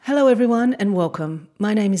Hello everyone and welcome.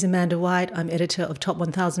 My name is Amanda White. I'm editor of Top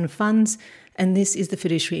 1000 Funds and this is the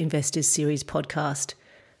Fiduciary Investors Series podcast.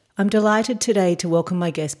 I'm delighted today to welcome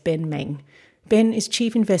my guest Ben Meng. Ben is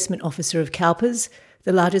Chief Investment Officer of CalPERS,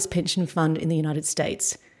 the largest pension fund in the United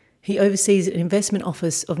States. He oversees an investment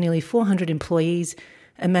office of nearly 400 employees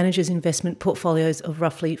and manages investment portfolios of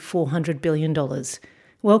roughly $400 billion.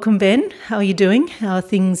 Welcome, Ben. How are you doing? How are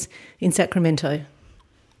things in Sacramento?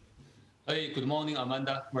 Hey, good morning,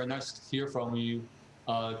 Amanda. Very nice to hear from you.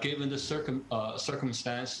 Given the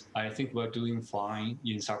circumstance, I think we're doing fine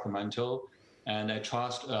in Sacramento, and I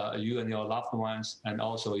trust you and your loved ones, and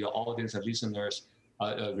also your audience and listeners,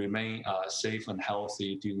 remain safe and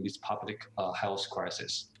healthy during this public health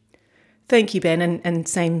crisis. Thank you, Ben, and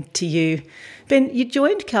same to you. Ben, you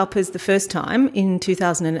joined CalPERS the first time in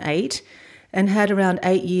 2008 and had around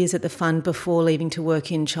 8 years at the fund before leaving to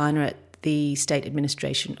work in China at the State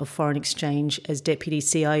Administration of Foreign Exchange as Deputy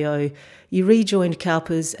CIO. You rejoined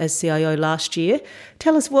CalPERS as CIO last year.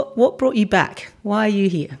 Tell us what brought you back? Why are you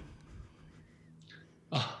here?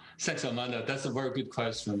 Thanks, Amanda. That's a very good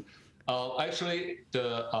question. Actually,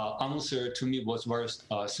 the answer to me was very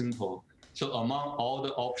simple. So among all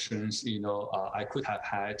the options, I could have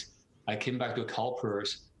had, I came back to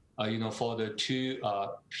CalPERS, for the two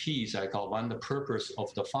P's I call. One, the purpose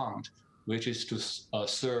of the fund, which is to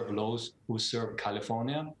serve those who serve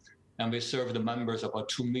California. And we serve the members, about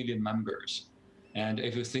 2 million members. And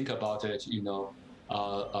if you think about it,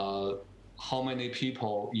 how many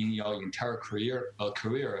people in your entire career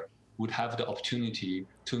would have the opportunity,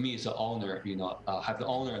 to me it's an honor, have the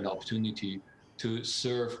honor and the opportunity to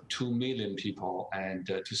serve 2 million people and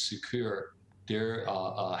to secure their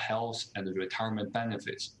health and retirement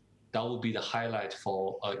benefits. That would be the highlight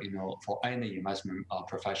for any investment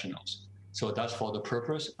professionals. So that's for the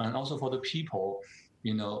purpose, and also for the people.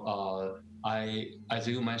 I, as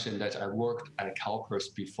you mentioned, that I worked at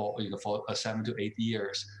CalPERS before, for 7 to 8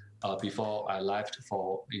 years before I left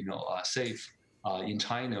for SAFE in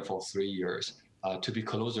China for 3 years to be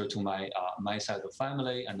closer to my side of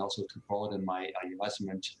family and also to broaden my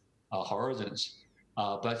investment horizons.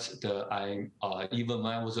 But even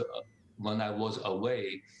when I was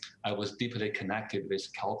away, I was deeply connected with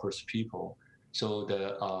CalPERS people. So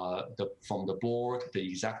from the board, the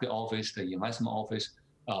executive office, the investment office,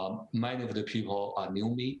 many of the people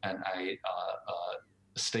knew me, and I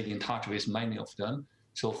stay in touch with many of them.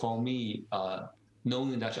 So for me,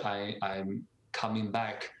 knowing that I'm coming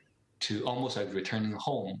back to almost like returning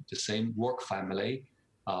home, the same work family,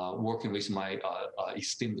 working with my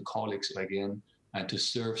esteemed colleagues again, and to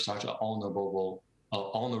serve such an honorable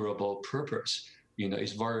purpose,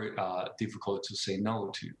 it's very difficult to say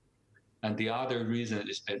no to. And the other reason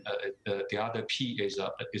is the other P is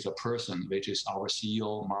a person, which is our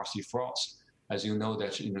CEO, Marcy Frost. As you know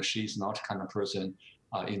that she's not the kind of person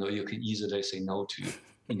you can easily say no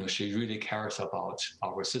to. She really cares about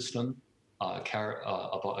our system, care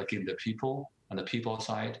about again the people and the people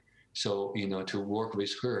side. So to work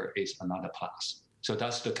with her is another plus. So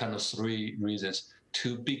that's the kind of three reasons: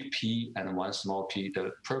 2 big P and 1 small p.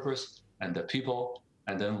 The purpose and the people,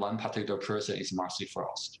 and then one particular person is Marcy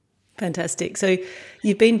Frost. Fantastic. So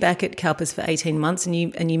you've been back at CalPERS for 18 months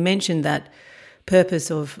and you mentioned that purpose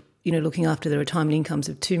of, looking after the retirement incomes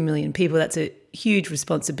of 2 million people. That's a huge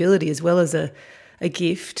responsibility as well as a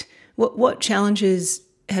gift. What challenges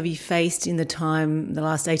have you faced in the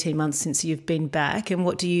last 18 months since you've been back, and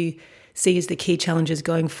what do you see as the key challenges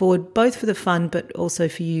going forward, both for the fund but also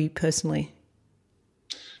for you personally?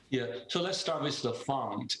 Yeah, so let's start with the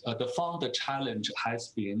fund. The challenge has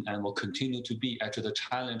been and will continue to be, actually the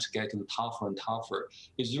challenge getting tougher and tougher,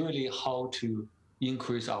 is really how to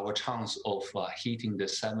increase our chance of hitting the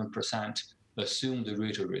 7% assumed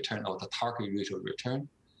rate of return or the target rate of return.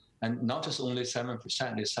 And not just only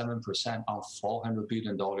 7%, it's 7% on $400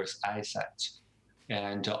 billion assets.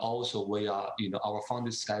 And also we are, our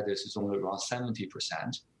funded status is only around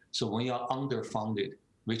 70%. So when you are underfunded,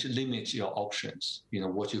 which limits your options,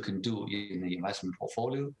 what you can do in the investment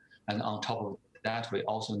portfolio. And on top of that, we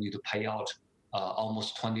also need to pay out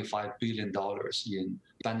almost $25 billion in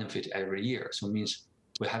benefit every year. So it means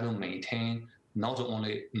we have to maintain not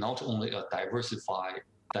only a diversified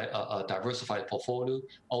portfolio,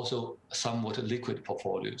 also somewhat liquid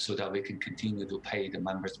portfolio, so that we can continue to pay the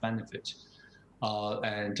members' benefits.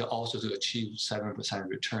 And also to achieve 7%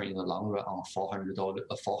 return in the long run on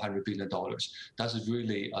 $400 billion. That's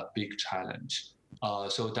really a big challenge.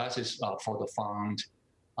 So that is for the fund.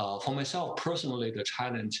 For myself personally, the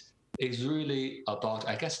challenge is really about,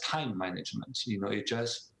 I guess, time management. It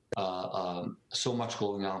just so much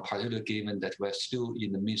going on, particularly given that we're still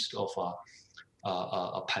in the midst of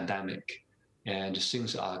a pandemic, and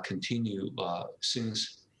things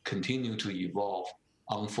continue to evolve,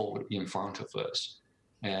 unfold in front of us,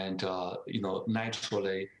 and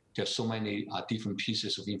naturally there's so many different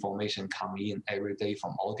pieces of information coming in every day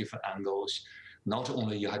from all different angles. Not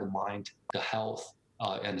only you have in mind the health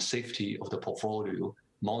and safety of the portfolio,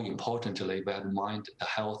 more importantly, we have in mind the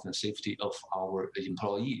health and safety of our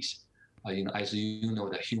employees. As you know,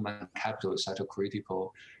 the human capital is such a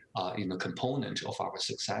critical component of our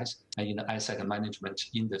success. And in the asset management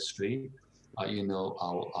industry, our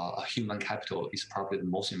human capital is probably the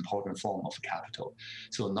most important form of capital.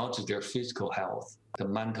 So not just their physical health, the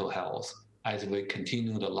mental health, as we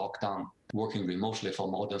continue the lockdown, working remotely for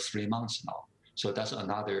more than 3 months now. So that's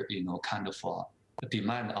another, kind of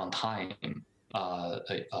demand on time.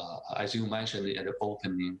 As you mentioned at the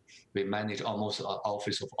opening, we manage almost an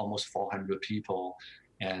office of almost 400 people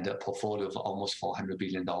and a portfolio of almost $400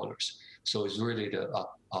 billion. So it's really the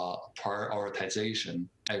prioritization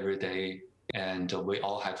every day, and we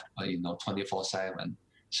all have 24/7.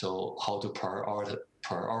 So how to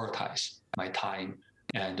prioritize my time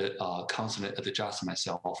and constantly adjust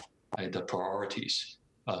myself at the priorities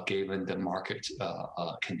given the market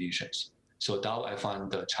conditions. So that I find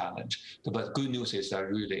the challenge. But good news is that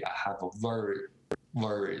really I have a very,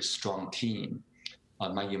 very strong team.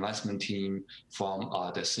 My investment team, from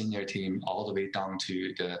the senior team all the way down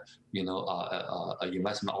to the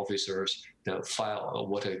investment officers, the file,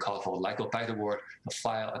 what I call, for lack of a better word, the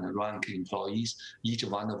file and the rank employees. Each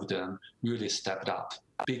one of them really stepped up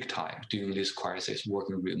big time during this crisis,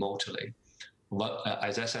 working remotely. But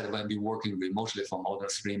as I said, we've been working remotely for more than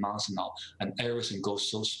 3 months now, and everything goes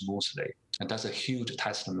so smoothly. And that's a huge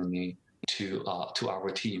testimony to our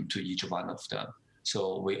team, to each one of them.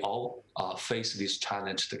 So we all face this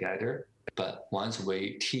challenge together, but once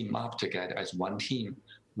we team up together as one team,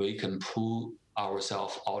 we can pull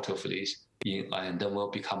ourselves out of this, and then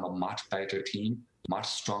we'll become a much better team, much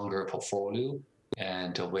stronger portfolio,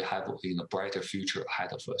 and we have a brighter future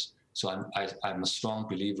ahead of us. So I'm a strong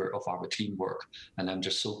believer of our teamwork, and I'm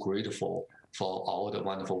just so grateful for all the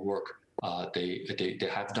wonderful work they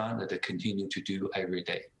have done, that they continue to do every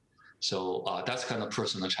day. So that's kind of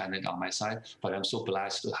personal challenge on my side, but I'm so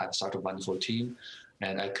blessed to have such a wonderful team,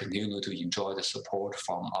 and I continue to enjoy the support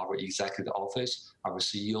from our executive office, our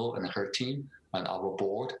CEO and her team, and our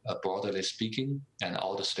board, broadly speaking, and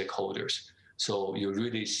all the stakeholders. So you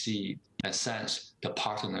really see and sense the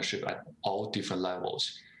partnership at all different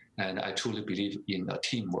levels. And I truly believe in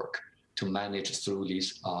teamwork to manage through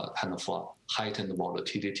this kind of heightened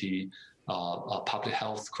volatility, public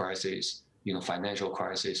health crisis, financial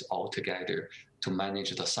crisis all together, to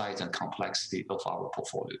manage the size and complexity of our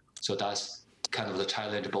portfolio. So that's kind of the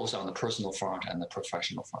challenge, both on the personal front and the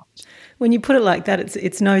professional front. When you put it like that,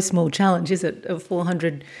 it's no small challenge, is it? Of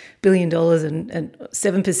 $400 billion and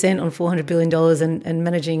 7% on $400 billion and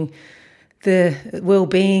managing the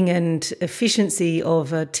well-being and efficiency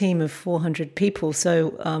of a team of 400 people.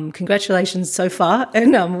 So congratulations so far,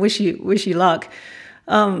 and wish you luck.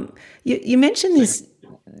 You mentioned this.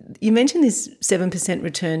 You mentioned this 7%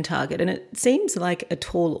 return target, and it seems like a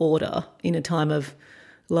tall order in a time of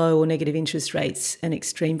low or negative interest rates and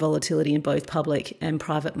extreme volatility in both public and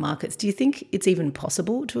private markets. Do you think it's even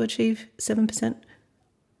possible to achieve 7%?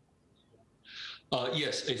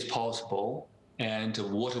 Yes, it's possible. And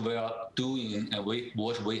what we are doing, and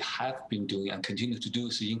what we have been doing and continue to do,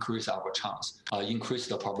 is increase our chance, increase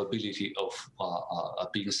the probability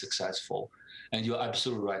of being successful. And you're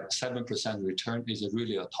absolutely right. 7% return is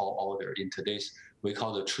really a tall order in today's, we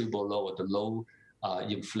call the triple low, the low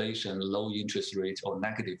inflation, low interest rate, or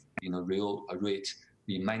negative, real rate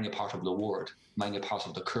in many parts of the world, many parts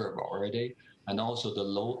of the curve already, and also the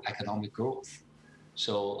low economic growth.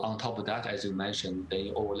 So on top of that, as you mentioned,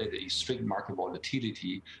 they overlay the extreme market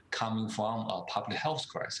volatility coming from a public health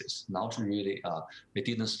crisis. Not really, it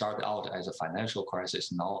didn't start out as a financial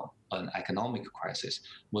crisis, now an economic crisis.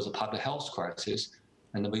 It was a public health crisis,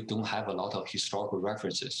 and we don't have a lot of historical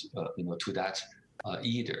references, to that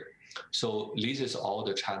either. So these is all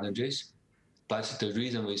the challenges, but the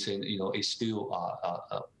reason we say, it's still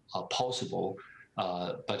possible,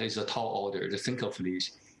 but it's a tall order. To think of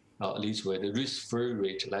this way, the risk-free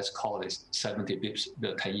rate, let's call it 70 bips,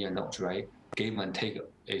 the 10-year note, right? Give and take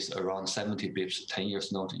is around 70 bips, 10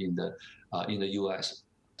 years note in the US.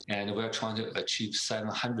 And we're trying to achieve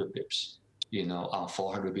 700 bips, on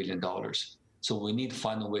 $400 billion. So we need to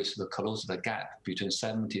find ways to close the gap between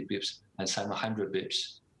 70 bips and 700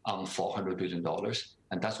 bips. on $400 billion.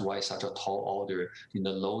 And that's why such a tall order in the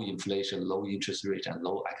low inflation, low interest rate, and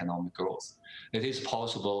low economic growth. It is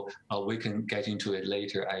possible, we can get into it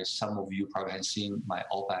later, as some of you probably have seen my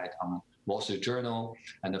op-ed on Wall Street Journal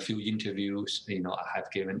and a few interviews, I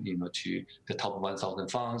have given, to the top 1,000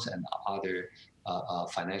 funds and other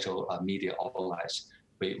financial media outlets,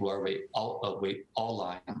 where we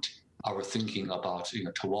outlined our thinking about,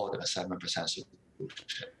 toward a 7%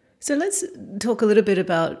 solution. So let's talk a little bit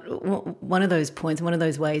about one of those points, one of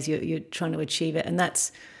those ways you're trying to achieve it, and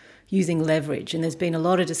that's using leverage. And there's been a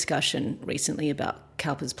lot of discussion recently about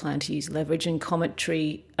CalPERS' plan to use leverage and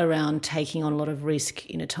commentary around taking on a lot of risk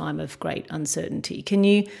in a time of great uncertainty. Can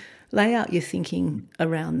you lay out your thinking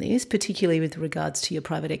around this, particularly with regards to your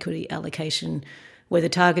private equity allocation, where the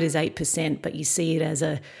target is 8%, but you see it as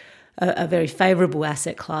a very favourable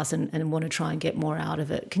asset class and want to try and get more out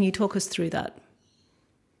of it? Can you talk us through that?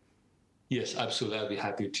 Yes, absolutely. I'd be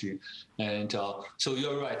happy to. And so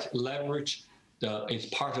you're right. Leverage is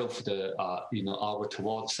part of the our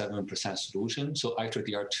towards 7% solution. So actually,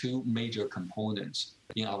 there are two major components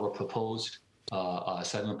in our proposed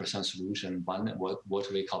 7% solution. One,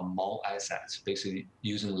 what we call mall assets, basically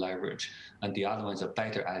using leverage, and the other one is a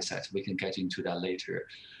better assets. We can get into that later.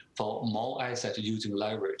 For mall assets using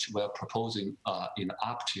leverage, we're proposing up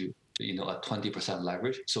to a 20%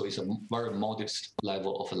 leverage. So it's a very modest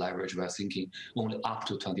level of leverage. We're thinking only up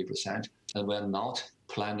to 20%, and we're not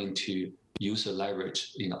planning to use the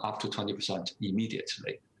leverage up to 20%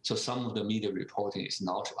 immediately. So some of the media reporting is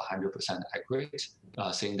not 100% accurate,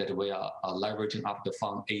 saying that we are leveraging up the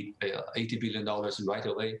fund $80 billion right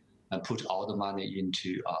away and put all the money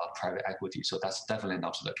into private equity. So that's definitely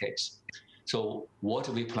not the case. So what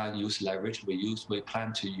we plan to use leverage, we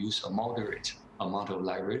plan to use a moderate amount of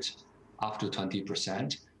leverage, up to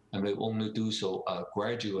 20%, and we only do so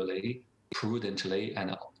gradually, prudently,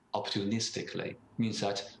 and opportunistically. Means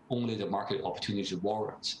that only the market opportunity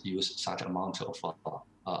warrants use such amount of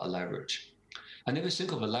leverage. And if you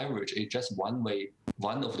think of a leverage, it's just one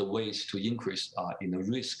of the ways to increase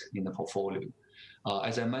risk in the portfolio.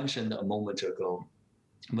 As I mentioned a moment ago,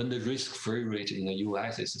 when the risk-free rate in the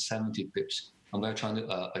US is 70 bips, and we're trying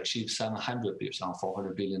to achieve 700 bips on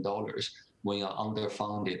 $400 billion, when you're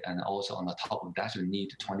underfunded, and also on the top of that, you need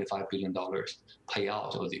 $25 billion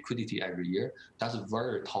payout of liquidity every year. That's a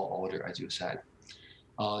very tall order, as you said.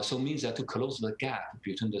 So it means that to close the gap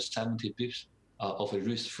between the 70 bips of a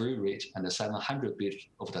risk-free rate and the 700 bips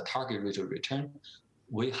of the target rate of return,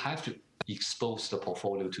 we have to expose the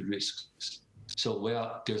portfolio to risks.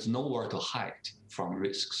 So there's nowhere to hide from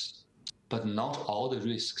risks. But not all the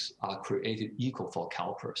risks are created equal for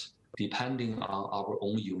CalPERS, depending on our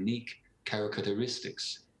own unique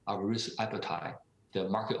characteristics, our risk appetite, the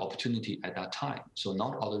market opportunity at that time. So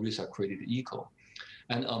not all the risks are created equal.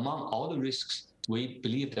 And among all the risks, we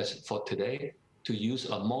believe that for today, to use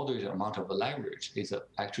a moderate amount of leverage is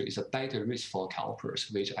a better risk for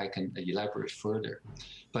CalPERS, which I can elaborate further.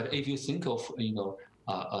 But if you think of,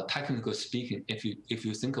 technically speaking, if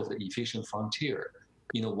you think of the efficient frontier,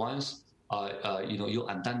 once you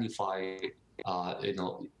identify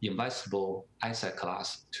investable asset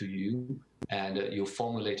class to you, and you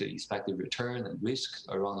formulate the expected return and risk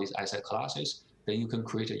around these asset classes, then you can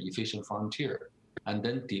create an efficient frontier. And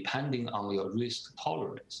then depending on your risk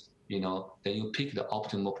tolerance, then you pick the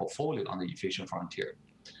optimal portfolio on the efficient frontier.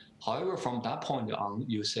 However, from that point on,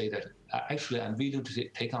 you say that actually I'm willing to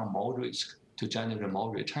take on more risk to generate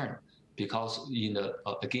more return, because in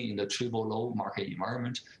the triple low market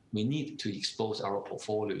environment, we need to expose our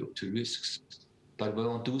portfolio to risks, but we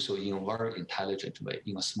won't do so in a very intelligent way,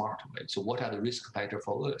 in a smart way. So what are the risks better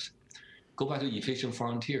for us? Go back to efficient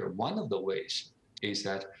frontier. One of the ways is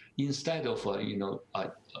that instead of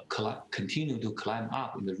continuing to climb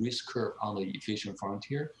up in the risk curve on the efficient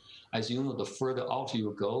frontier, as you know, the further out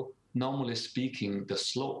you go, normally speaking, the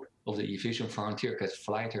slope of the efficient frontier gets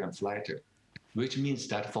flatter and flatter, which means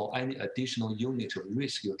that for any additional unit of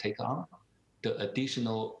risk you take on, the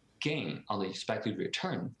additional gain on the expected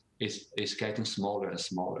return is getting smaller and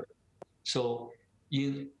smaller. So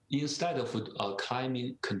instead of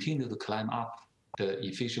continue to climb up the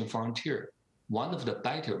efficient frontier, one of the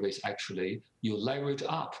better ways actually, you leverage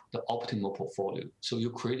up the optimal portfolio. So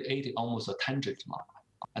you create almost a tangent line.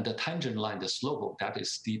 And the tangent line, the slope of that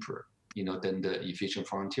is steeper than the efficient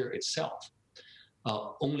frontier itself.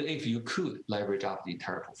 Only if you could leverage up the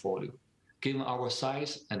entire portfolio. Given our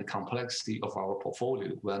size and the complexity of our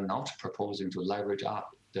portfolio, we are not proposing to leverage up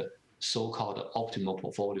the so-called optimal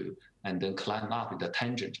portfolio and then climb up the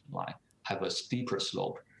tangent line, have a steeper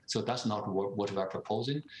slope. So that's not what we're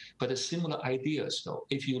proposing. But a similar ideas, though,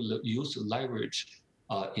 if you use leverage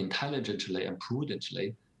intelligently and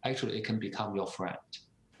prudently, actually it can become your friend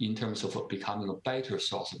in terms of becoming a better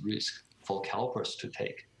source of risk for CalPERS to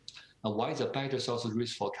take. And why is a better source of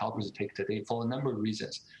risk for CalPERS to take today? For a number of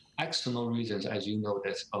reasons. External reasons, as you know,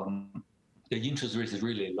 that the interest rate is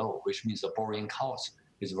really low, which means the borrowing cost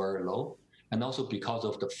is very low, and also because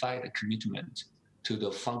of the Fed commitment to the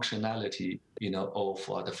functionality,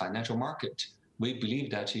 of the financial market. We believe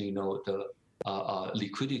that the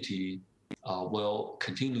liquidity will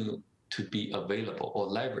continue to be available, or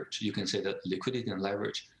leverage. You can say that liquidity and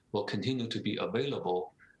leverage will continue to be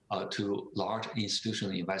available to large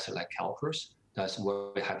institutional investors like CalPERS. That's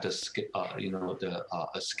where we have the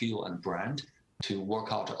skill and brand to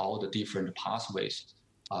work out all the different pathways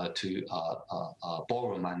to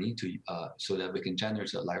borrow money so that we can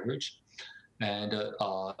generate the leverage. And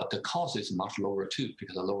the cost is much lower too,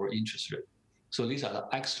 because of lower interest rate. So these are the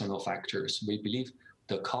external factors. We believe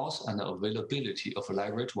the cost and the availability of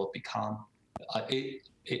leverage will become, it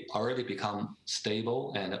already become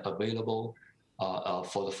stable and available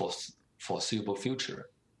for the foreseeable future.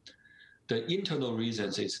 The internal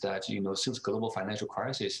reasons is that, since global financial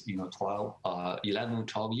crisis, 11,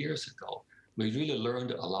 12 years ago, we really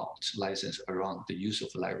learned a lot lessons around the use of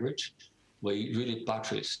leverage. We really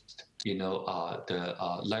buttressed, the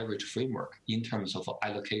leverage framework in terms of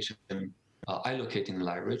allocating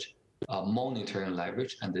leverage, monitoring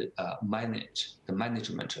leverage, and the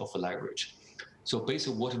management of leverage. So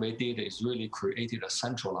basically what we did is really created a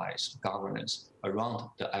centralized governance around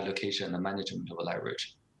the allocation and management of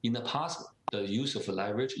leverage. In the past, the use of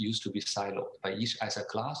leverage used to be siloed by each asset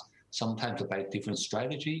class, sometimes by different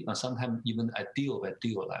strategy, and sometimes even at deal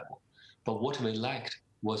level. But what we lacked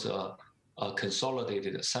was a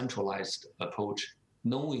consolidated, centralized approach,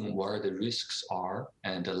 knowing where the risks are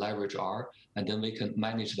and the leverage are, and then we can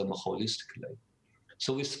manage them holistically.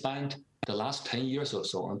 So we spent the last 10 years or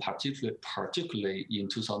so, and particularly in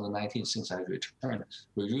 2019, since I returned,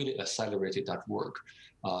 we really accelerated that work,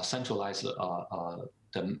 centralized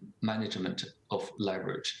the management of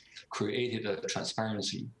leverage, created a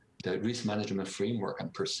transparency, the risk management framework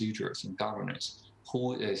and procedures and governance,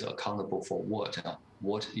 who is accountable for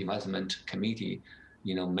what investment committee,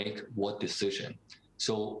 make what decision.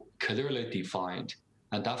 So clearly defined,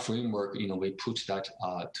 and that framework, we put that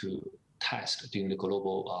to test during the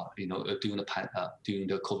global, during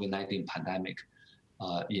the COVID-19 pandemic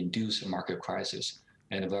induced market crisis,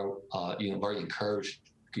 and we're, very encouraged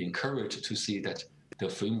to see that the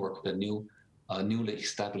framework, the newly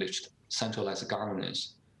established centralized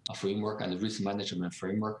governance framework and risk management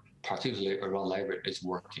framework, particularly around leverage, is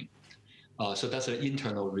working. So that's the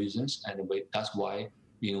internal reasons, and that's why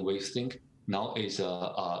we think now is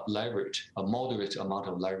a leverage, a moderate amount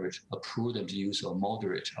of leverage, a prudent use of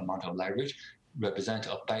moderate amount of leverage, represent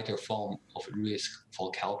a better form of risk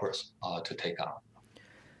for CalPERS to take on.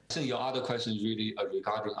 I think your other question is really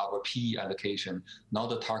regarding our PE allocation. Now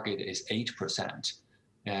the target is 8%,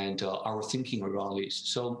 and our thinking around this.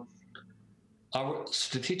 So our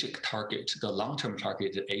strategic target, the long-term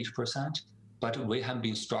target is 8%, but we have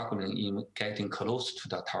been struggling in getting close to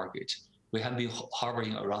that target. We have been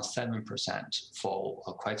hovering around 7% for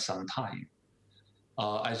quite some time.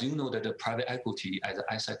 As you know, that the private equity as an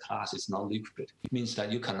asset class is non-liquid. It means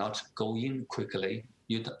that you cannot go in quickly,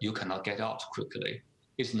 you cannot get out quickly.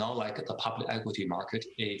 It's not like the public equity market.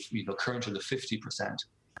 If currently 50%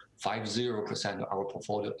 of our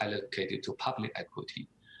portfolio allocated to public equity,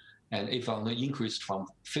 and if I increase from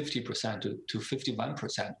 50% to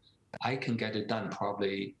 51%, I can get it done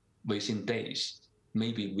probably within days,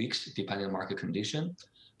 maybe weeks, depending on market condition.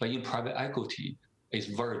 But in private equity, it's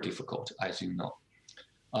very difficult, as you know.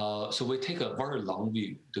 So we take a very long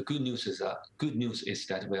view. The good news is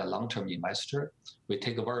that we are a long-term investor. We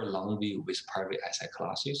take a very long view with private asset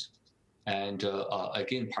classes. And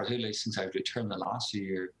again, particularly since I returned last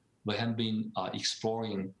year, we have been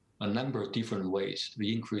exploring a number of different ways to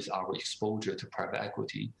increase our exposure to private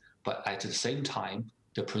equity. But at the same time,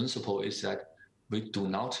 the principle is that we do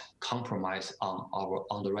not compromise on our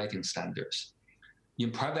underwriting standards.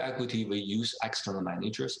 In private equity, we use external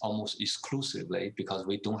managers almost exclusively because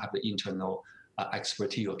we don't have the internal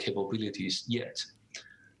expertise or capabilities yet.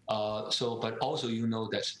 But also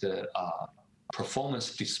that the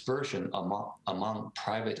performance dispersion among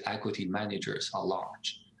private equity managers are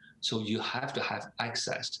large. So you have to have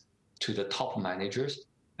access to the top managers.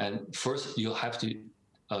 And first, you have to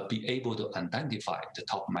be able to identify the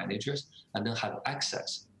top managers and then have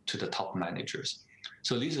access to the top managers.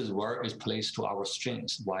 So this is where it plays to our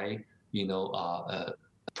strengths, why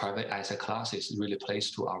private asset classes really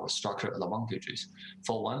plays to our structural advantages.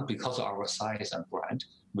 For one, because of our size and brand,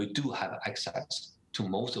 we do have access to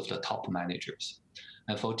most of the top managers.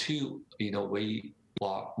 And for two, we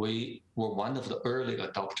were one of the early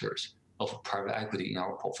adopters of private equity in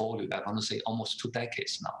our portfolio. I want to say almost 2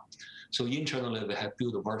 decades now. So internally, we have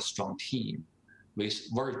built a very strong team with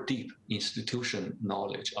very deep institution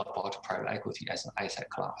knowledge about private equity as an asset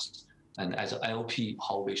class. And as an LP,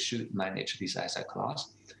 how we should manage this asset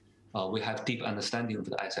class. We have deep understanding of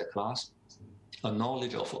the asset class, a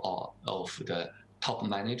knowledge of the top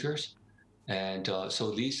managers. And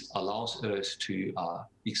so this allows us to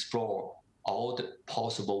explore all the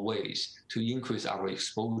possible ways to increase our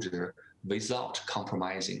exposure without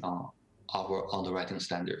compromising on our underwriting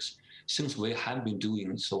standards. Since we have been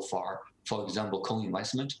doing so far, for example,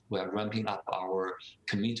 co-investment, we are ramping up our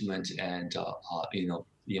commitment and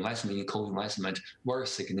investment in co-investment very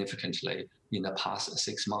significantly in the past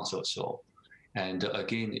 6 months or so. And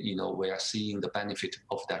again, we are seeing the benefit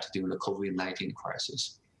of that during the COVID-19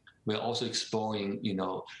 crisis. We're also exploring,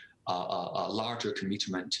 a larger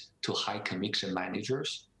commitment to high conviction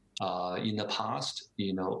managers. In the past,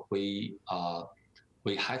 we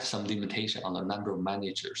had some limitation on the number of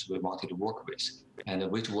managers we wanted to work with, and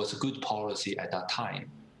which was a good policy at that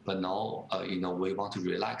time. But now, we want to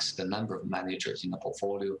relax the number of managers in the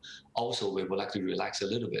portfolio. Also, we would like to relax a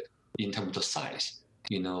little bit in terms of the size,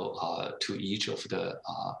 to each of the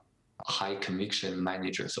high conviction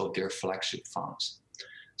managers of their flagship funds.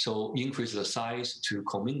 So increase the size to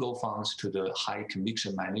commingle funds to the high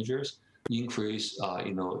conviction managers, increase,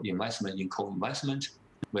 investment in co-investment.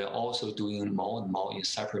 We're also doing more and more in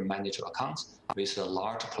separate manager accounts with a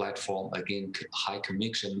large platform, again, high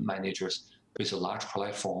conviction managers with a large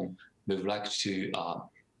platform. We would like to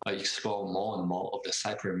explore more and more of the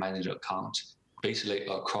separate manager accounts, basically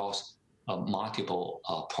across multiple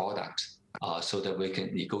products, so that we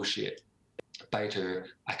can negotiate better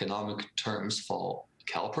economic terms for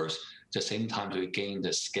CalPERS, at the same time to gain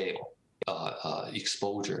the scale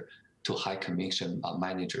exposure to high conviction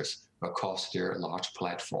managers across their large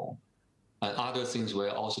platform. And other things, we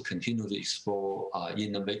also continue to explore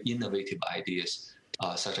innovative ideas,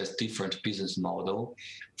 such as different business model.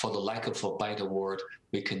 For the lack of a better word,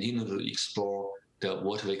 we continue to explore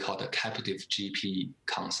what we call the captive GP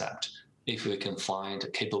concept. If we can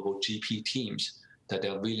find capable GP teams that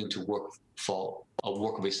are willing to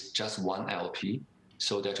work with just one LP,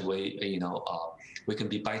 so that we can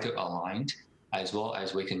be better aligned, as well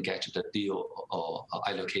as we can get the deal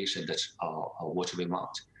allocation that's what we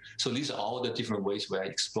want. So these are all the different ways we are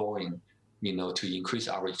exploring, to increase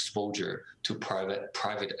our exposure to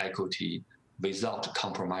private equity without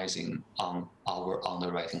compromising on our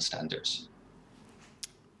underwriting standards.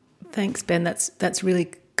 Thanks, Ben. That's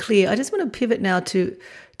really clear. I just want to pivot now to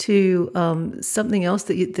something else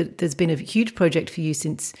that there's been a huge project for you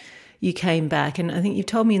since you came back. And I think you've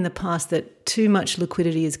told me in the past that too much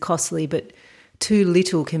liquidity is costly, but too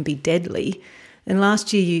little can be deadly. And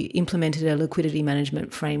last year you implemented a liquidity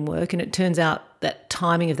management framework, and it turns out that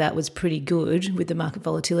timing of that was pretty good. With the market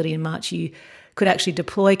volatility in March, you could actually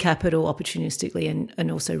deploy capital opportunistically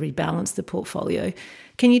and also rebalance the portfolio.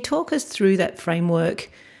 Can you talk us through that framework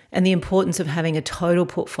and the importance of having a total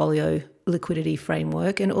portfolio liquidity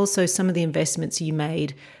framework, and also some of the investments you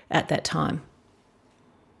made at that time?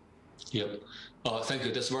 Yep. Thank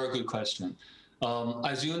you. That's a very good question.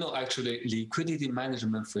 As you know, actually, liquidity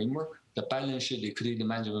management framework, the balance sheet liquidity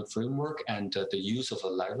management framework, and the use of a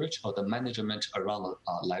leverage or the management around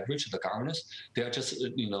leverage, the governance, they are just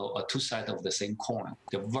two sides of the same coin.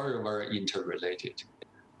 They're very, very interrelated.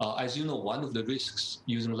 As you know, one of the risks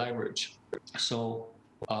using leverage. So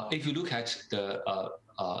if you look at the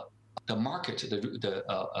market,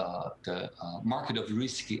 the market of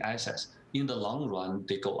risky assets, in the long run,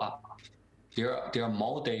 they go up. There are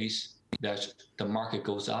more days that the market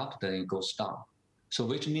goes up than it goes down. So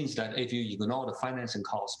which means that if you ignore the financing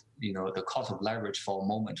cost, the cost of leverage for a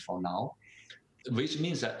moment for now, which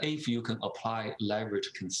means that if you can apply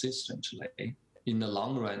leverage consistently, in the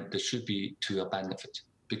long run, there should be to your benefit,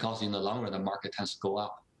 because in the long run, the market tends to go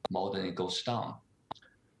up more than it goes down.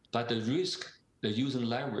 But the risk, the using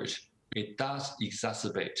leverage, it does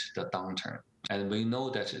exacerbate the downturn. And we know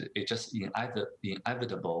that it's just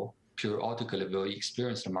inevitable. Periodically will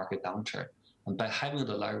experience the market downturn, and by having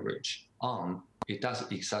the leverage on, it does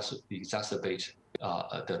exacerbate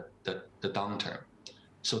the downturn.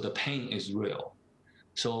 So the pain is real.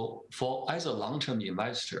 So as a long-term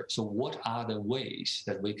investor, so what are the ways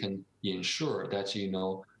that we can ensure that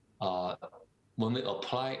when we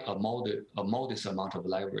apply a modest amount of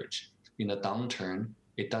leverage in a downturn,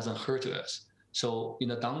 it doesn't hurt us. So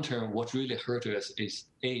in a downturn, what really hurts us is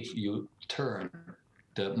if you turn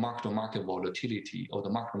the mark-to-market volatility or the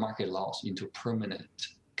mark-to-market loss into permanent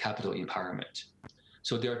capital impairment.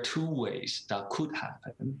 So there are two ways that could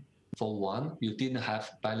happen. For one, you didn't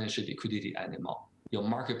have balance sheet liquidity anymore. Your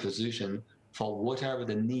market position for whatever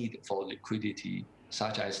the need for liquidity,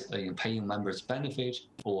 such as paying members' benefit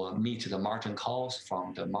or meet the margin calls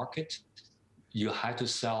from the market, you had to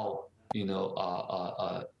sell,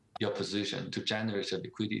 your position to generate the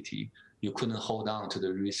liquidity. You couldn't hold on to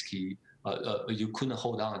the risky. You couldn't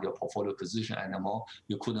hold on to your portfolio position anymore.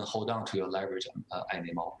 You couldn't hold on to your leverage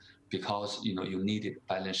anymore because you needed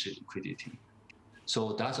balance sheet liquidity.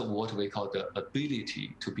 So that's what we call the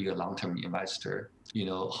ability to be a long-term investor.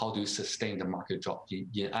 How do you sustain the market drop, the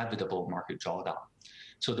inevitable market drawdown?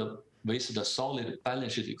 So with the solid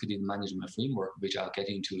balance sheet liquidity management framework, which I'll get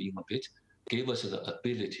into in a bit, gave us the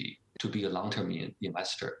ability to be a long-term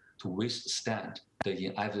investor, to withstand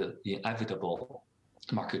the inevitable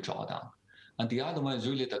market drawdown. And the other one is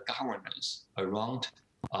really the governance around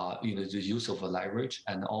the use of leverage,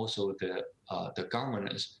 and also the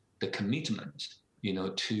governance, the commitment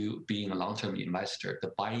to being a long-term investor,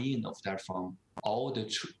 the buy-in of that from all the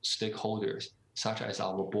stakeholders, such as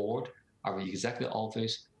our board, our executive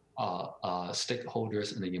office,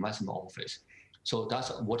 stakeholders in the investment office. So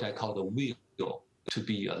that's what I call the will to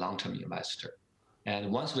be a long-term investor.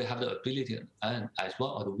 And once we have the ability and as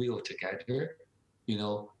well as the will together,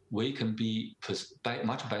 we can be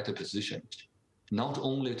much better positioned, not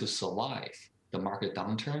only to survive the market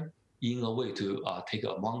downturn, in a way to take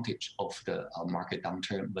advantage of the market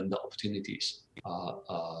downturn when the opportunities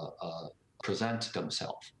present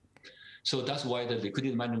themselves. So that's why the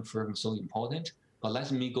liquidity management firm is so important. But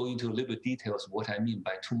let me go into a little bit details what I mean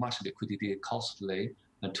by too much liquidity costly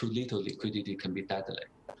and too little liquidity can be deadly.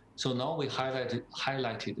 So now we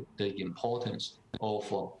highlighted the importance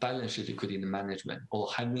of balance sheet liquidity management, or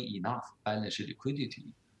having enough balance sheet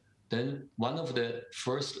liquidity. Then one of the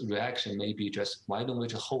first reaction may be just, why don't we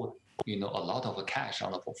just hold a lot of cash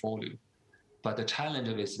on the portfolio? But the challenge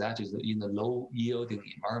is that is in a low yielding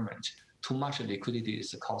environment, too much liquidity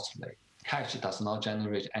is costly. Cash does not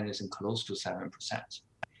generate anything close to 7%.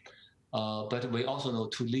 But we also know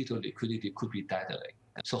too little liquidity could be deadly.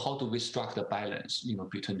 So how do we strike the balance,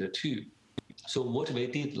 between the two? So what we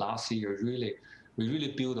did last year, we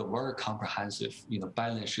really built a very comprehensive,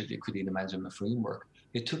 balance sheet liquidity management framework.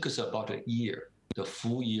 It took us about a year, the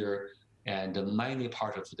full year, and many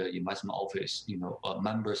parts of the investment office,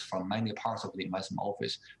 members from many parts of the investment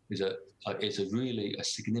office is really a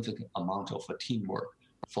significant amount of teamwork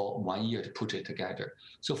for 1 year to put it together.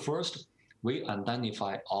 So first, we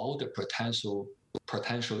identify all the potential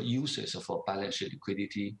uses of balance sheet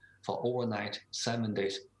liquidity for overnight, 7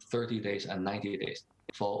 days, 30 days, and 90 days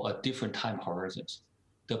for different time horizons.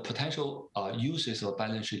 The potential uses of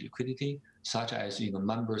balance sheet liquidity, such as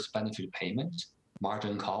members' benefit payments,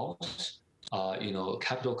 margin calls,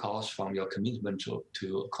 capital calls from your commitment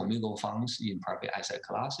to commingled funds in private asset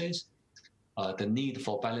classes, the need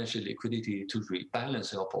for balance sheet liquidity to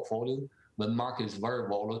rebalance your portfolio when market is very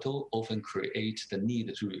volatile, often creates the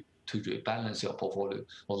need to rebalance your portfolio,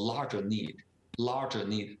 or larger need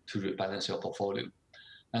to rebalance your portfolio.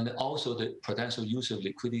 And also the potential use of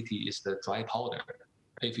liquidity is the dry powder.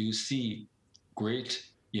 If you see great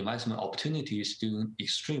investment opportunities during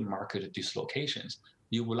extreme market dislocations,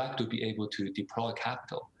 you would like to be able to deploy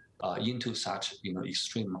capital into such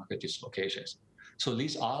extreme market dislocations. So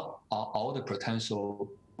these are all the potential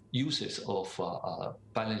uses of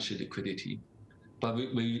balance sheet liquidity. But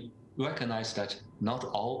we recognize that not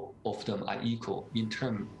all of them are equal in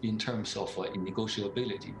terms of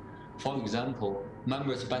negotiability. For example,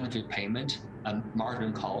 members' benefit payment and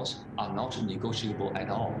margin calls are not negotiable at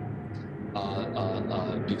all,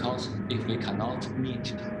 because if we cannot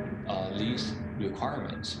meet these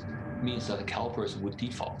requirements, means that CalPERS would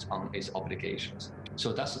default on its obligations.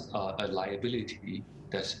 So that's a liability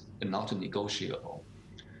that's not negotiable.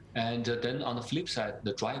 And then on the flip side,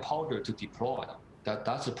 the dry powder to deploy,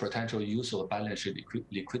 that's the potential use of balance sheet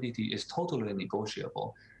liquidity is totally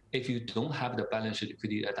negotiable. If you don't have the balance sheet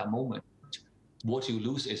liquidity at that moment, what you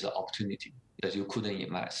lose is an opportunity that you couldn't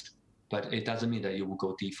invest. But it doesn't mean that you will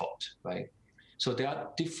go default, right? So they are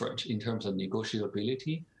different in terms of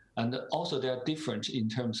negotiability, and also they are different in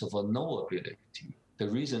terms of knowability, the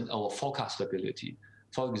reason of forecastability.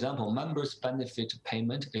 For example, members' benefit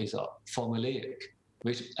payment is a formulaic,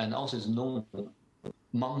 and also is known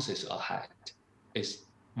months ahead, is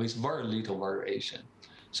with very little variation.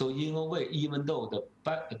 So in a way, even though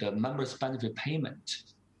the members' benefit payment,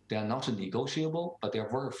 they are not negotiable, but they are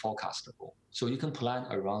very forecastable. So you can plan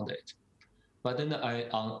around it. But then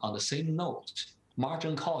on the same note,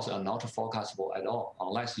 margin calls are not forecastable at all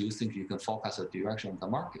unless you think you can forecast the direction of the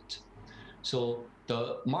market. So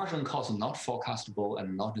the margin calls are not forecastable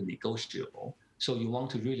and not negotiable. So you want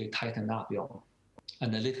to really tighten up your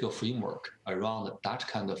analytical framework around that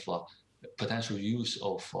kind of potential use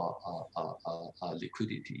of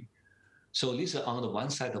liquidity. So this on the one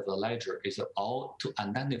side of the ledger is all to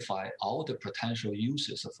identify all the potential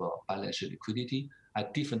uses of balance sheet liquidity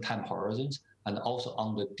at different time horizons and also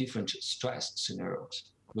under different stress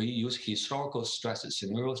scenarios. We use historical stress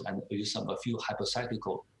scenarios and use a few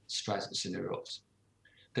hypothetical stress scenarios.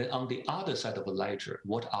 Then on the other side of the ledger,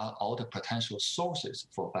 what are all the potential sources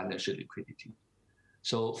for balance sheet liquidity?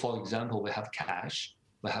 So for example, we have cash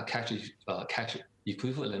cash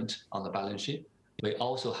equivalent on the balance sheet. We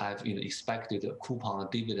also have expected coupon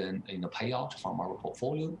dividend payout from our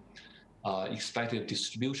portfolio, expected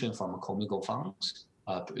distribution from commingled funds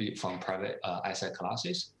from private asset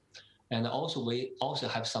classes. And also we also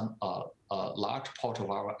have some large part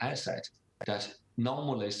of our asset that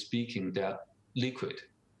normally speaking, they're liquid.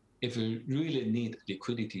 If we really need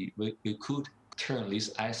liquidity, we could turn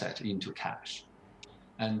this asset into cash.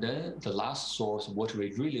 And then the last source, what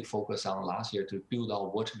we really focused on last year to build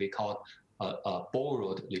out what we call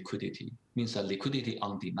borrowed liquidity, means a liquidity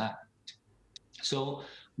on demand. So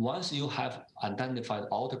once you have identified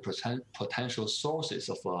all the potential sources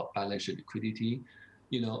of balance sheet liquidity,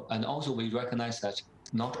 and also we recognize that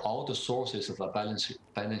not all the sources of a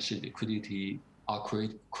balance sheet liquidity are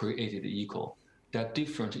created equal. They're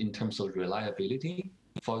different in terms of reliability.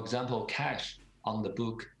 For example, cash on the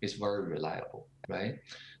book is very reliable, right?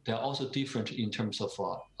 They're also different in terms of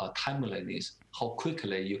timeliness, how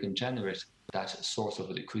quickly you can generate that source of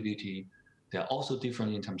liquidity. They're also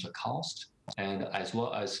different in terms of cost and as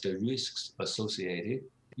well as the risks associated,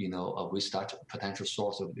 with that potential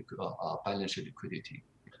source of balance sheet liquidity.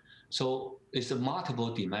 So it's a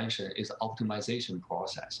multiple dimension, it's an optimization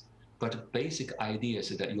process. But the basic idea is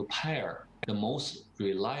that you pair the most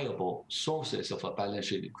reliable sources of a balance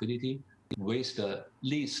sheet liquidity with the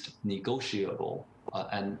least negotiable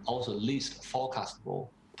and also least forecastable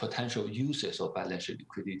potential uses of balance sheet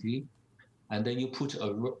liquidity. And then you put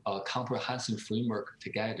a comprehensive framework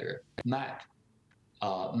together, match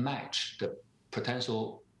the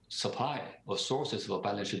potential supply or sources of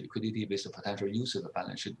balance sheet liquidity with the potential uses of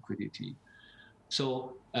balance sheet liquidity.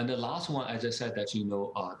 So, and the last one, as I said, that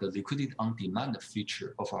the liquidity on demand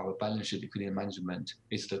feature of our balance sheet liquidity management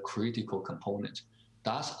is the critical component.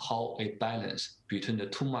 That's how a balance between the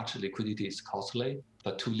too much liquidity is costly,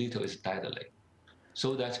 but too little is deadly.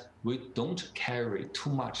 So that we don't carry too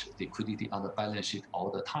much liquidity on the balance sheet all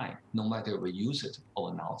the time, no matter we use it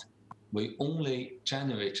or not. We only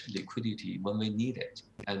generate liquidity when we need it,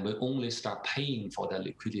 and we only start paying for that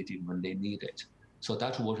liquidity when they need it. So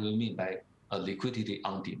that's what we mean by a liquidity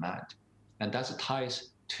on demand. And that ties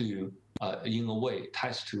to, in a way,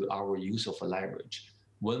 ties to our use of leverage.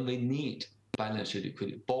 When we need balance sheet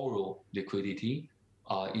liquidity, borrow liquidity,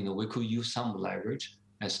 we could use some leverage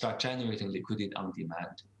and start generating liquidity on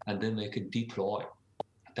demand. And then we can deploy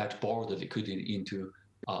that borrowed liquidity into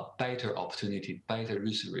better opportunity, better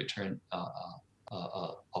risk return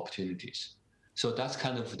opportunities. So that's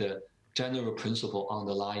kind of the general principle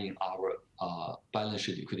underlying our balance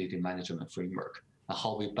sheet liquidity management framework, and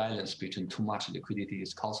how we balance between too much liquidity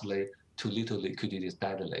is costly, too little liquidity is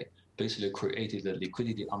deadly, basically created the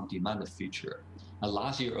liquidity on demand feature. And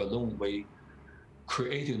last year alone, we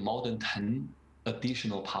created more than 10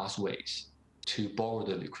 additional pathways to borrow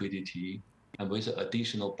the liquidity, and with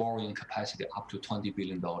additional borrowing capacity up to $20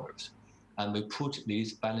 billion. And we put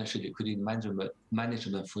this balance sheet liquidity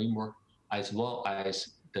management framework as well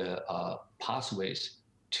as the pathways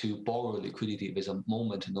to borrow liquidity with a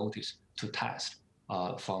moment notice to test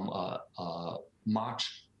from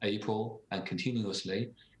March, April, and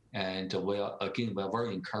continuously. And we're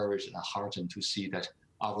very encouraged and heartened to see that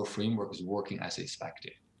our framework is working as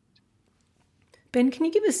expected. Ben, can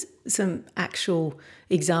you give us some actual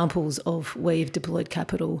examples of where you've deployed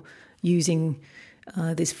capital using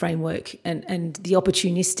this framework and the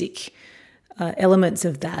opportunistic elements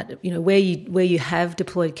of that? Where you have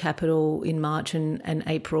deployed capital in March and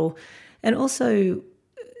April, and also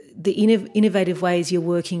the innovative ways you're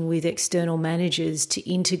working with external managers to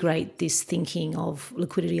integrate this thinking of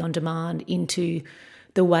liquidity on demand into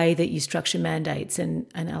the way that you structure mandates and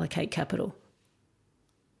allocate capital.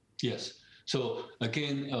 Yes. So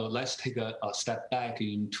again, let's take a step back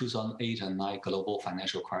in 2008 and 2009 global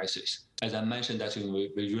financial crisis. As I mentioned, that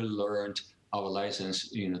we really learned our lessons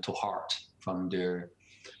to heart from there.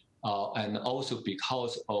 And also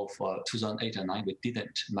because of 2008 and 9, we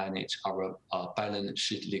didn't manage our balance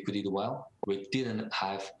sheet liquidity well. We didn't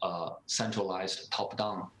have a centralized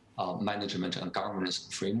top-down management and governance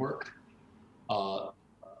framework.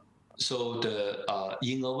 So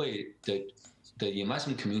in a way, the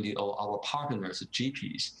investment community or our partners,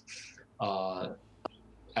 GPs,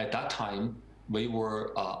 at that time, we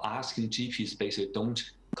were asking GPs basically, don't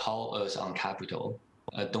call us on capital,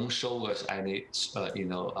 don't show us any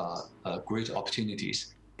great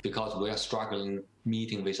opportunities, because we are struggling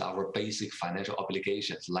meeting with our basic financial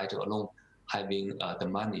obligations, let alone having the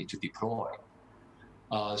money to deploy.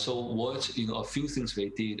 So a few things we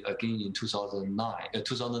did again in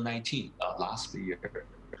 2019, last year,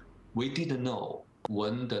 we didn't know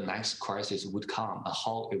when the next crisis would come and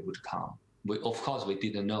how it would come. Of course, we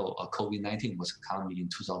didn't know COVID-19 was coming in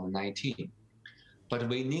 2019, but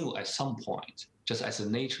we knew at some point, just as the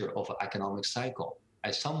nature of an economic cycle,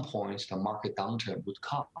 at some point the market downturn would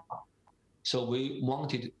come. So we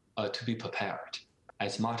wanted to be prepared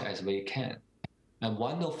as much as we can. And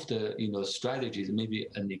one of the strategies, maybe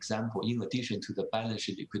an example, in addition to the balance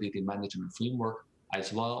sheet liquidity management framework,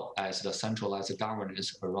 as well as the centralized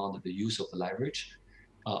governance around the use of leverage.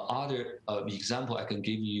 Other example, I can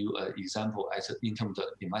give you an example in terms of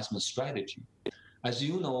investment strategy. As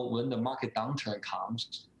you know, when the market downturn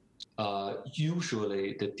comes,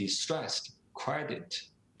 usually the distressed credit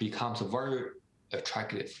becomes a very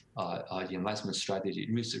attractive investment strategy,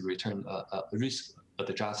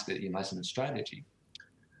 risk-adjusted investment strategy.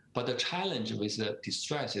 But the challenge with the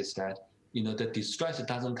distress is that the distress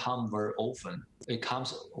doesn't come very often. It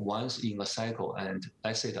comes once in a cycle, and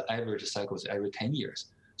let's say the average cycle is every 10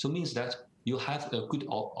 years. So it means that you have a good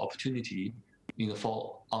opportunity,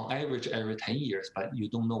 for on average every 10 years, but you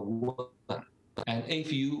don't know when. And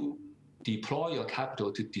if you deploy your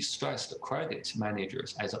capital to distressed credit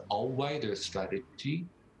managers as an all-weather strategy,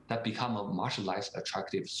 that become a much less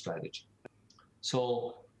attractive strategy.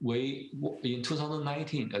 So we, in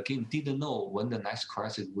 2019, again, didn't know when the next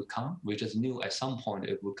crisis would come. We just knew at some point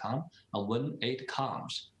it would come. And when it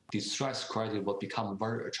comes, distressed credit will become a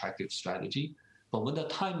very attractive strategy. But when the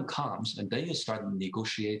time comes, and then you start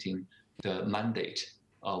negotiating the mandate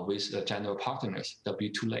with the general partners, that'll be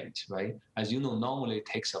too late, right? As you know, normally it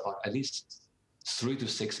takes about at least 3 to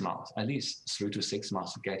 6 months,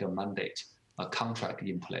 to get a mandate, a contract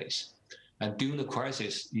in place. And during the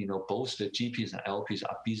crisis, both the GPs and LPs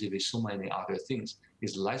are busy with so many other things.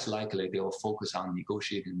 It's less likely they will focus on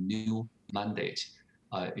negotiating new mandate,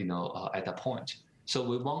 at that point. So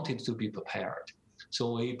we wanted to be prepared.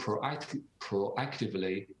 So we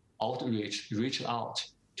proactively reach out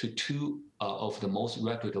to two of the most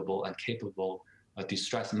reputable and capable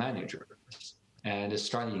distress managers, and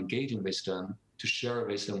started engaging with them to share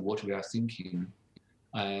with them what we are thinking,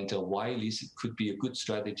 and why this could be a good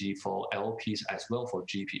strategy for LPs as well, for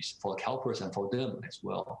GPs, for CalPERS and for them as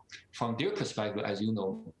well. From their perspective, as you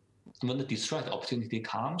know, when the distress opportunity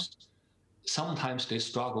comes, sometimes they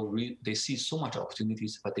struggle, they see so much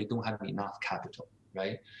opportunities, but they don't have enough capital,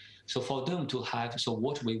 right? So for them to have, so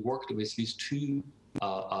what we worked with these two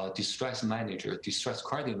distress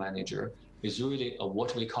credit manager is really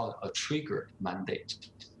what we call a triggered mandate.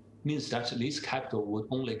 Means that this capital would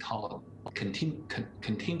only call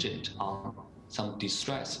contingent on some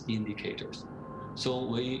distress indicators. So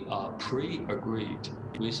we pre-agreed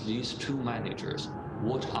with these two managers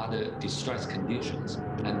what are the distress conditions,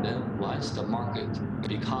 and then once the market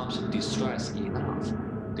becomes distressed enough,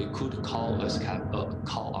 they could call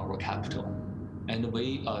our capital. And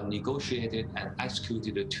we negotiated and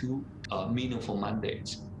executed two meaningful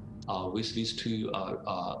mandates with these two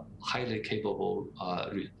highly capable,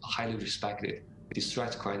 highly respected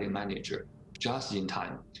distress credit manager just in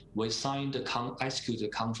time. We signed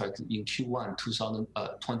executed contract in Q1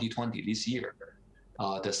 2020 this year.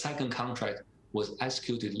 The second contract was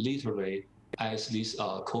executed literally as this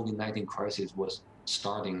COVID-19 crisis was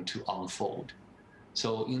starting to unfold.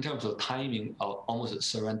 So in terms of timing, almost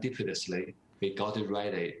serendipitously, we got it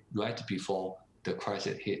ready right before the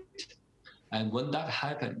crisis hit. And when that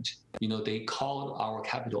happened, they called our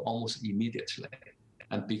capital almost immediately.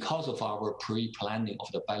 And because of our pre-planning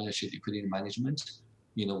of the balance sheet liquidity management,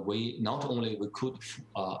 we not only we could,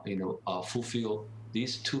 fulfill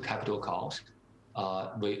these two capital calls,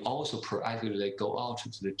 we also proactively go out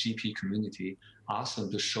to the GP community, ask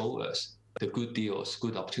them to show us the good deals,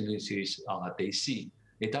 good opportunities they see.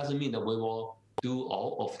 It doesn't mean that we will do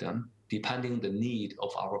all of them, depending the need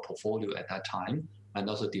of our portfolio at that time, and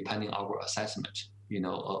also depending our assessment,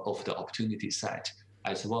 of the opportunity set,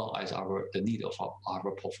 as well as the need of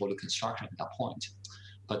our portfolio construction at that point.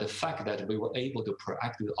 But the fact that we were able to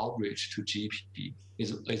proactively outreach to GP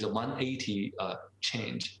is a 180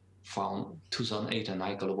 change from 2008 and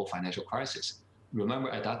 9 global financial crisis. Remember,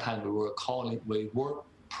 at that time, we were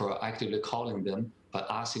proactively calling them, but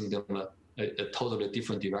asking them a totally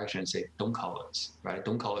different direction and say, don't call us, right?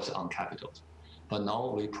 Don't call us on capital. But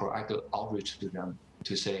now we proactively outreach to them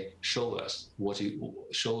to say, show us what you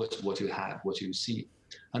have, what you see.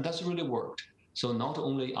 And that's really worked. So not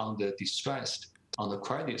only on the distressed, on the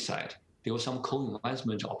credit side, there were some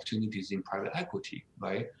co-investment opportunities in private equity,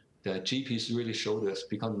 right? The GPs really showed us,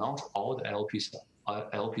 because not all the LPs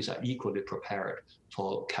are equally prepared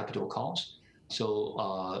for capital calls.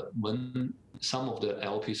 So when some of the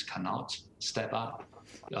LPs cannot step up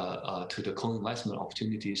to the co-investment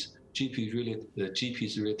opportunities, the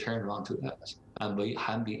GPs really turn around to us, and we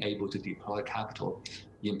have been able to deploy capital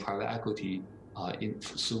in private equity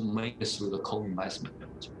mainly through the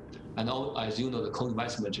co-investment. And as you know, the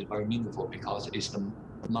co-investment is very meaningful because it's the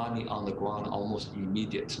money on the ground almost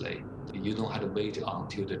immediately. You don't have to wait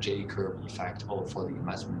until the J-curve effect or for the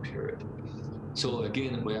investment period. So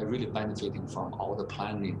again, we are really benefiting from all the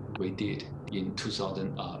planning we did in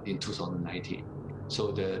 2019.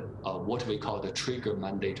 So the what we call the trigger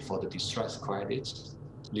mandate for the distressed credits,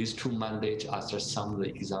 these two mandates are just some of the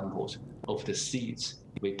examples of the seeds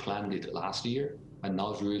we planted last year and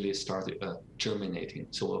now really started germinating.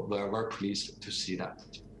 So we're very pleased to see that.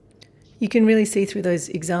 You can really see through those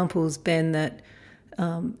examples, Ben, that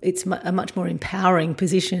it's a much more empowering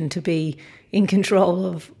position to be in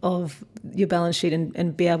control of your balance sheet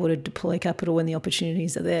and be able to deploy capital when the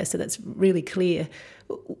opportunities are there. So that's really clear.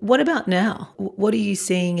 What about now? What are you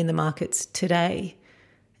seeing in the markets today,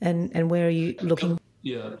 and where are you looking?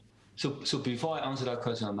 Yeah. So before I answer that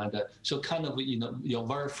question, Amanda, so kind of, your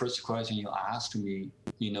very first question you asked me,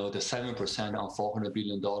 the 7% on $400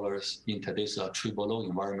 billion in today's triple low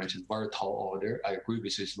environment is very tall order. I agree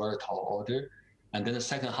with you, it's very tall order. And then the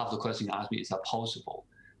second half of the question you asked me, is that possible?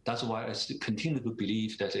 That's why I continue to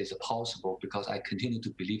believe that it's possible, because I continue to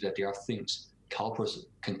believe that there are things CalPERS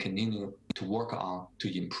can continue to work on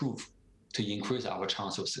to improve, to increase our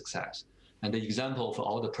chance of success. And the example of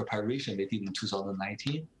all the preparation they did in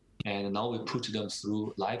 2019, and now we put them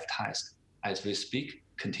through live tests as we speak,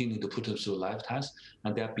 continue to put them through live tests,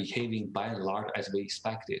 and they're behaving by and large as we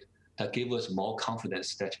expected. That gave us more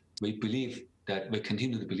confidence that we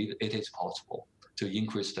continue to believe it is possible to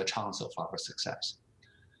increase the chance of our success.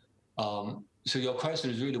 So your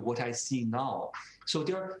question is really what I see now. So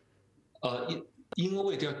there are, in a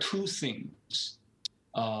way, there are two things.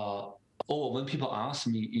 When people ask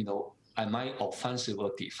me, am I offensive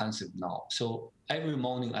or defensive now? So every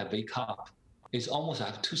morning I wake up, it's almost I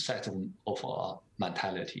have two sets of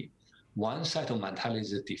mentality. One set of mentality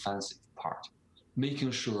is the defensive part,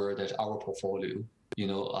 making sure that our portfolio,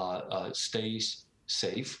 stays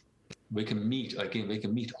safe. We can meet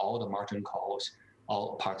all the margin calls,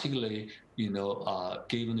 particularly,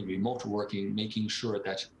 given the remote working, making sure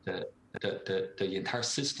that the entire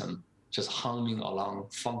system just humming along,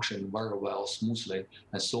 function very well, smoothly,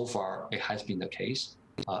 and so far it has been the case.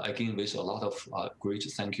 Again, with a lot of great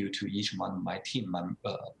thank you to each one of my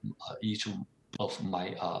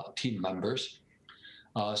team members.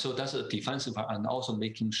 So that's a defensive part, and also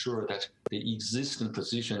making sure that the existing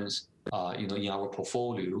positions, in our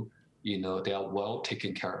portfolio, they are well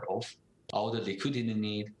taken care of. All the liquidity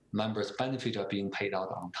need, members' benefit are being paid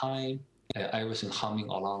out on time, everything humming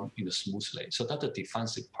along, smoothly. So that's the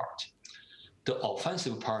defensive part. The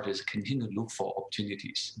offensive part is continue to look for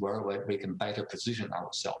opportunities where we can better position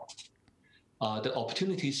ourselves. The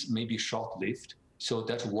opportunities may be short-lived, so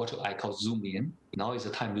that's what I call zoom in. Now is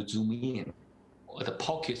the time to zoom in. The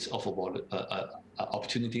pockets of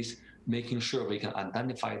opportunities, making sure we can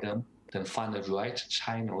identify them, then find the right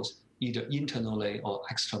channels, either internally or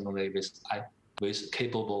externally with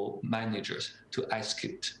capable managers to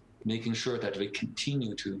execute, making sure that we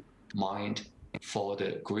continue to mind for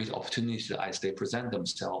the great opportunities as they present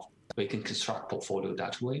themselves. We can construct portfolio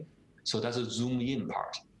that way. So that's a zoom in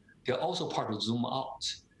part. They're also part of zoom out.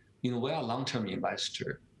 We are a long-term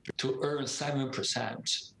investor. To earn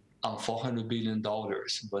 7% on $400 billion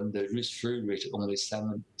when the risk-free rate is only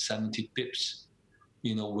 70 bips,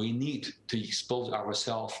 we need to expose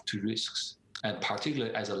ourselves to risks. And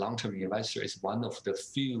particularly as a long-term investor, it's one of the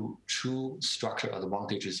few true structural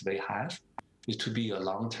advantages we have is to be a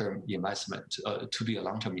long-term investment,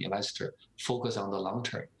 investor, focus on the long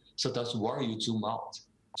term. So that's where you zoom out.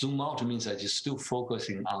 Zoom out means that you're still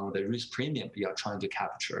focusing on the risk premium you are trying to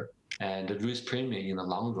capture, and the risk premium in the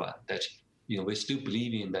long run that, we still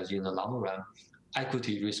believe in that in the long run,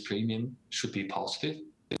 equity risk premium should be positive,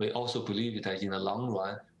 we also believe that in the long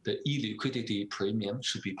run, the illiquidity premium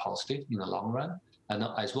should be positive in the long run, and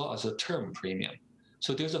as well as a term premium.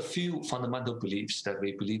 So there's a few fundamental beliefs that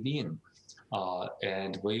we believe in,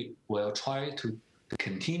 and we will try to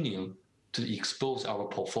continue to expose our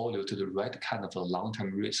portfolio to the right kind of a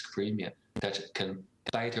long-term risk premium that can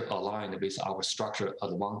better align with our structural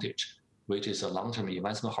advantage, which is a long-term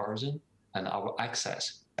investment horizon and our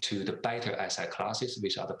access to the better asset classes,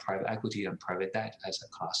 which are the private equity and private debt asset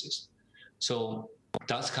classes. So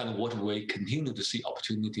that's kind of what we continue to see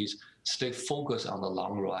opportunities, stay focused on the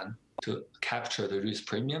long run to capture the risk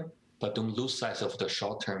premium, but don't lose sight of the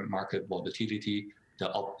short-term market volatility,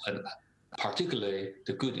 and particularly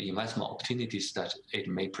the good investment opportunities that it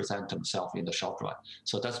may present themselves in the short run.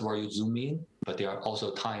 So that's where you zoom in, but there are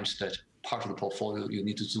also times that part of the portfolio you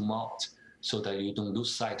need to zoom out so that you don't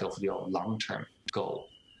lose sight of your long-term goal.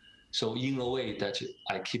 So in a way that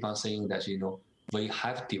I keep on saying that, we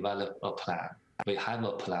have developed a plan. We have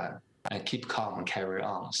a plan, and keep calm and carry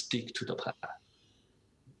on, stick to the plan.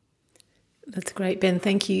 That's great, Ben.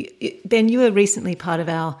 Thank you. Ben, you were recently part of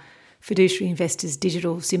our Fiduciary Investors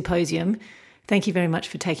Digital Symposium. Thank you very much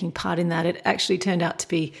for taking part in that. It actually turned out to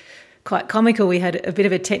be quite comical. We had a bit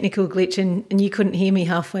of a technical glitch and you couldn't hear me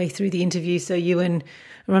halfway through the interview, so you and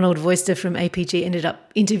Ronald Voister from APG ended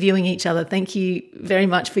up interviewing each other. Thank you very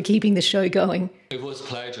much for keeping the show going. It was a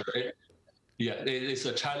pleasure. It's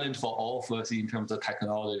a challenge for all of us in terms of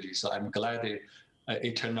technology, so I'm glad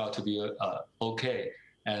it turned out to be okay.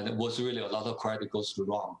 And it was really a lot of credit goes to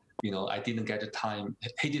Ron. I didn't get the time.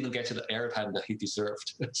 He didn't get the airtime that he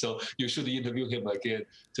deserved. So you should interview him again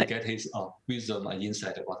to get his wisdom and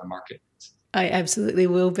insight about the market. I absolutely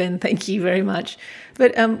will, Ben. Thank you very much.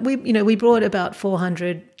 But we brought about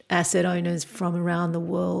 400 asset owners from around the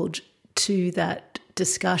world to that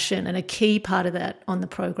discussion, and a key part of that on the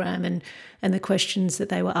program and the questions that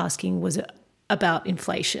they were asking was about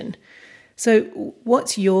inflation. So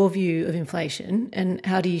what's your view of inflation, and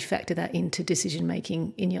how do you factor that into decision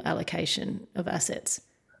making in your allocation of assets?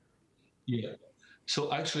 Yeah.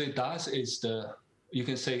 So actually that is you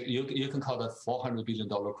can say, you can call that $400 billion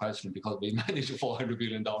question, because we manage $400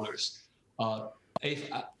 billion.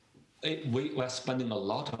 We're spending a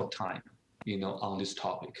lot of time, on this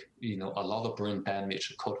topic, a lot of brain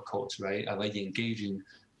damage, quote, right? And we're engaging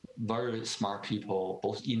very smart people,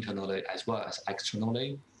 both internally as well as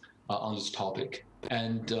externally, on this topic.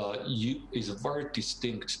 And is a very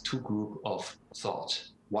distinct two group of thought.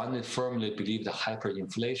 One firmly believe that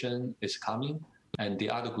hyperinflation is coming, and the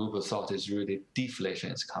other group of thought is really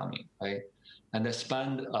deflation is coming, right? And I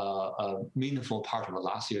spent a meaningful part of the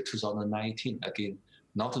last year, 2019, again,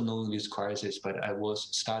 not knowing this crisis, but I was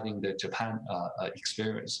studying the Japan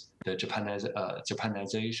experience, the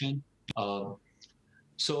Japanization.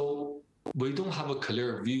 So we don't have a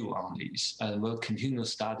clear view on these, and we'll continue to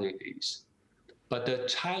study these. But the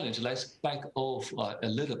challenge, let's back off a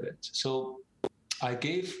little bit. So I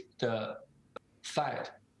gave the Fed,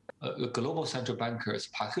 global central bankers,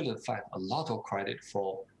 particularly the Fed, a lot of credit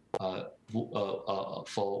for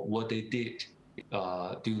what they did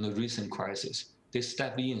during the recent crisis. They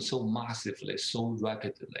stepped in so massively, so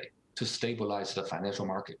rapidly to stabilize the financial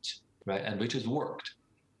markets, right? And which has worked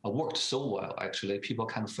so well, actually. People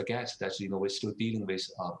kind of forget that, we're still dealing with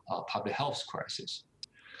a public health crisis.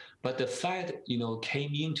 But the Fed,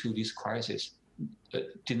 came into this crisis,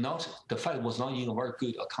 the Fed was not in a very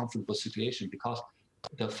good, comfortable situation, because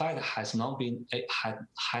the Fed had not been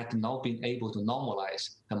able to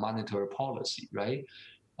normalize the monetary policy, right?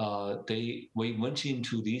 We went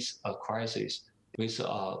into this crisis with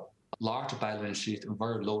a large balance sheet and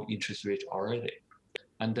very low interest rate already.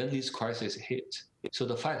 And then this crisis hit. So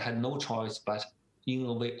the Fed had no choice but, in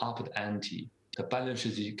a way, up the ante. The balance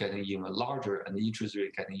sheet is getting even larger and the interest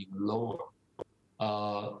rate getting even lower.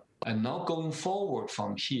 And now going forward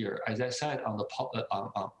from here, as I said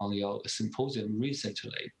on your symposium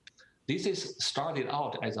recently, this is started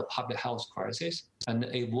out as a public health crisis, and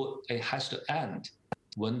it has to end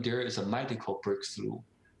when there is a medical breakthrough.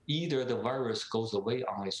 Either the virus goes away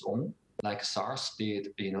on its own, like SARS did,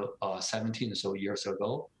 17 or so years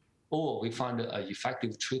ago, or we find an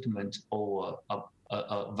effective treatment or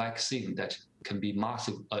a vaccine that can be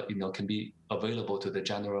massive, can be available to the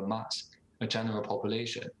general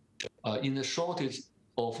population. In the shortage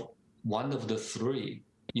of one of the three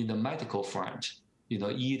in the medical front,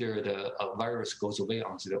 either the virus goes away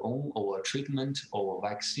on its own, or a treatment or a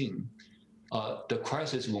vaccine, the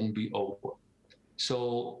crisis won't be over.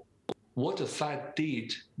 So what the Fed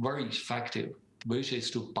did very effective, which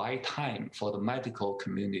is to buy time for the medical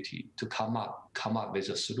community to come up with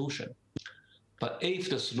a solution. But if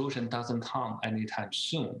the solution doesn't come anytime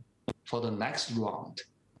soon, for the next round,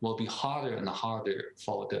 will be harder and harder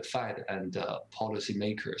for the Fed and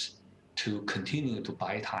policymakers to continue to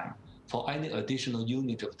buy time. For any additional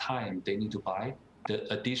unit of time they need to buy,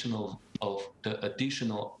 the additional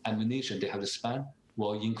ammunition they have to spend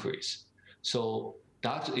will increase. So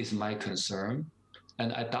that is my concern.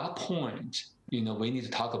 And at that point, we need to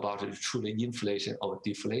talk about it truly inflation or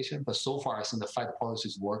deflation. But so far, I think the Fed policy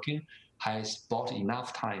is working, has bought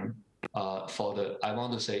enough time for the, I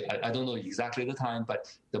want to say, I don't know exactly the time,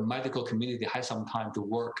 but the medical community has some time to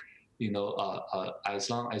work, as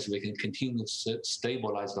long as we can continue to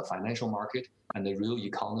stabilize the financial market and the real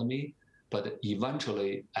economy. But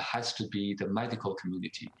eventually, it has to be the medical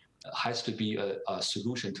community, has to be a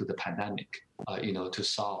solution to the pandemic, to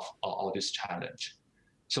solve all this challenge.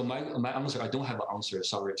 So my answer, I don't have an answer,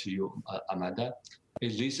 sorry to you, Amanda.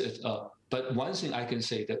 At least, but one thing I can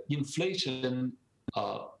say, that inflation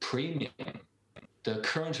premium,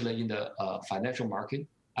 currently in the financial market,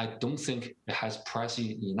 I don't think it has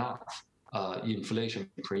pricing enough inflation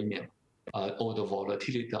premium or the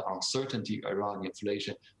volatility, the uncertainty around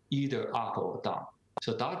inflation, either up or down.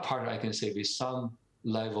 So that part I can say with some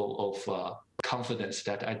level of confidence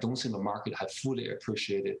that I don't think the market has fully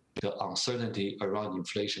appreciated the uncertainty around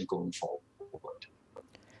inflation going forward.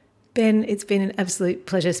 Ben, it's been an absolute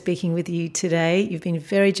pleasure speaking with you today. You've been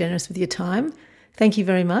very generous with your time. Thank you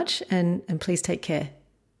very much, and please take care.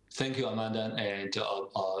 Thank you, Amanda, and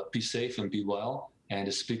be safe and be well,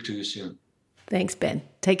 and speak to you soon. Thanks, Ben.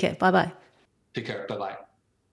 Take care. Bye-bye. Take care. Bye-bye.